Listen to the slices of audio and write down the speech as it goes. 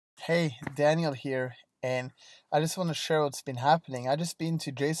Hey, Daniel here, and I just want to share what's been happening. I just been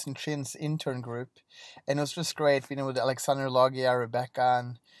to Jason Chin's intern group, and it was just great being with Alexander Logia,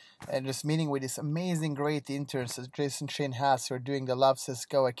 Rebecca, and just meeting with these amazing, great interns that Jason Chin has who are doing the Love Says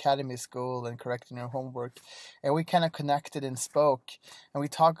Go Academy School and correcting their homework. And we kind of connected and spoke, and we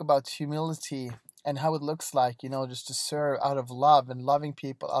talk about humility and how it looks like, just to serve out of love and loving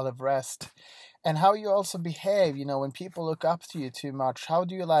people out of rest, and how you also behave, when people look up to you too much. How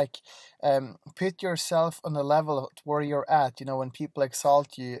do you put yourself on the level of where you're at, when people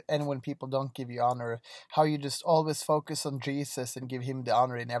exalt you and when people don't give you honor? How you just always focus on Jesus and give him the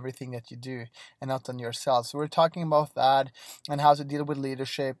honor in everything that you do and not on yourself. So we're talking about that and how to deal with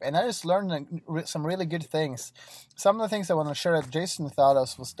leadership, and I just learned some really good things. Some of the things I want to share that Jason thought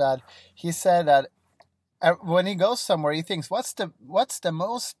of was that he said that when he goes somewhere, he thinks, what's the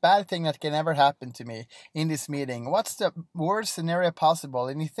most bad thing that can ever happen to me in this meeting? What's the worst scenario possible?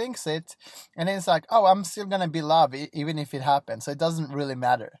 And he thinks it, and then it's like, oh, I'm still gonna be loved even if it happens. So it doesn't really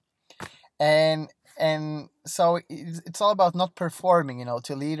matter. And so it's all about not performing,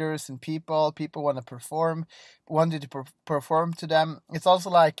 to leaders and people. People want to perform, want you to perform to them. It's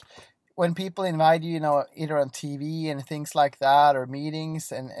also like when people invite you, either on TV and things like that, or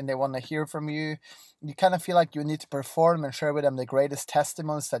meetings, and they want to hear from you, you kind of feel like you need to perform and share with them the greatest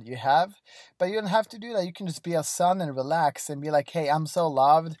testimonies that you have. But you don't have to do that. You can just be a son and relax and be like, hey, I'm so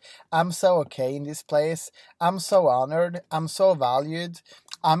loved. I'm so okay in this place. I'm so honored. I'm so valued.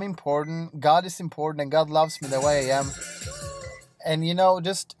 I'm important. God is important, and God loves me the way I am. And,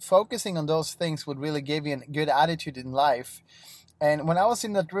 just focusing on those things would really give you a good attitude in life. And when I was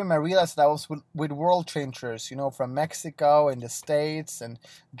in that room, I realized that I was with world changers, from Mexico and the States and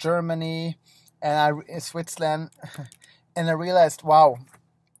Germany and Switzerland. And I realized, wow,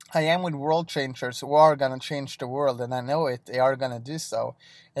 I am with world changers who are going to change the world, and I know it. They are going to do so.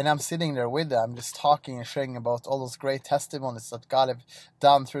 And I'm sitting there with them, just talking and sharing about all those great testimonies that God have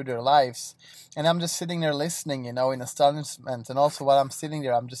done through their lives. And I'm just sitting there listening, in astonishment. And also while I'm sitting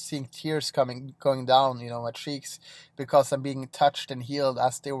there, I'm just seeing tears going down, my cheeks, because I'm being touched and healed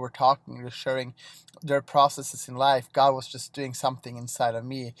as they were talking, just sharing their processes in life. God was just doing something inside of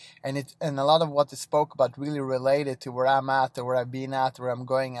me. And a lot of what they spoke about really related to where I'm at, or where I've been at, where I'm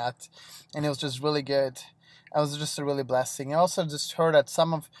going at. And it was just really good. It was just a really blessing. I also just heard that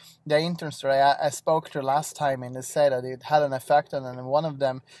some of the interns that I spoke to last time, and they said that it had an effect on them. And one of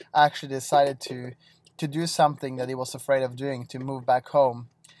them actually decided to do something that he was afraid of doing, to move back home.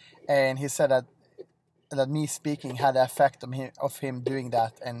 And he said that me speaking had the effect of him doing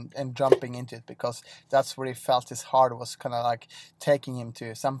that and jumping into it, because that's where he felt his heart was kind of like taking him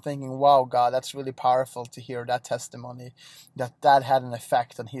to. So I'm thinking, wow, God, that's really powerful to hear that testimony, that had an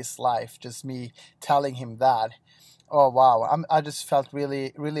effect on his life, just me telling him that. Oh, wow. I just felt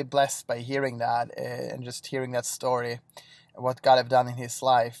really, really blessed by hearing that, and just hearing that story, what God have done in his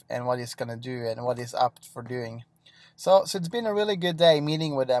life and what he's going to do and what he's up for doing. So it's been a really good day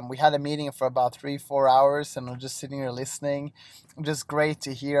meeting with them. We had a meeting for about 3-4 hours, and we're just sitting here listening. Just great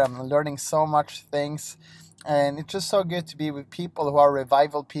to hear. I'm learning so much things. And it's just so good to be with people who are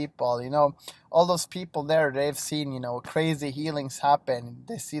revival people. All those people there, they've seen, crazy healings happen.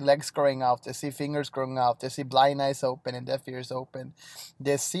 They see legs growing out. They see fingers growing out. They see blind eyes open and deaf ears open.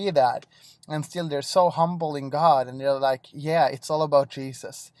 They see that. And still they're so humble in God. And they're like, yeah, it's all about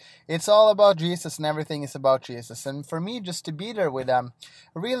Jesus. It's all about Jesus, and everything is about Jesus. And for me, just to be there with them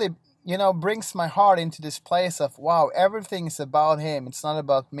really, brings my heart into this place of, wow, everything is about him. It's not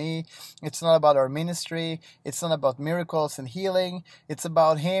about me. It's not about our ministry. It's not about miracles and healing. It's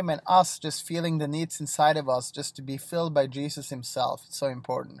about him and us just feeling the needs inside of us, just to be filled by Jesus himself. It's so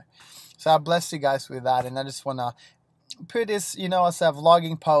important. So I bless you guys with that. And I just want to put this, as a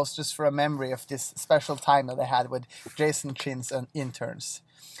vlogging post, just for a memory of this special time that I had with Jason Chin's and interns.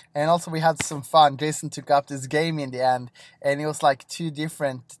 And also we had some fun. Jason took up this game in the end, and it was like two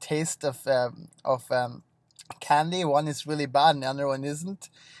different tastes of candy. One is really bad and the other one isn't.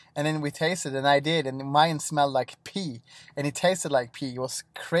 And then we tasted, and I did, and mine smelled like pee, and it tasted like pee. It was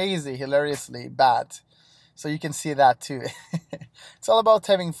crazy, hilariously bad. So you can see that too. It's all about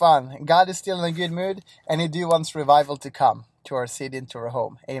having fun. God is still in a good mood, and he do wants revival to come to our city and to our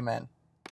home. Amen.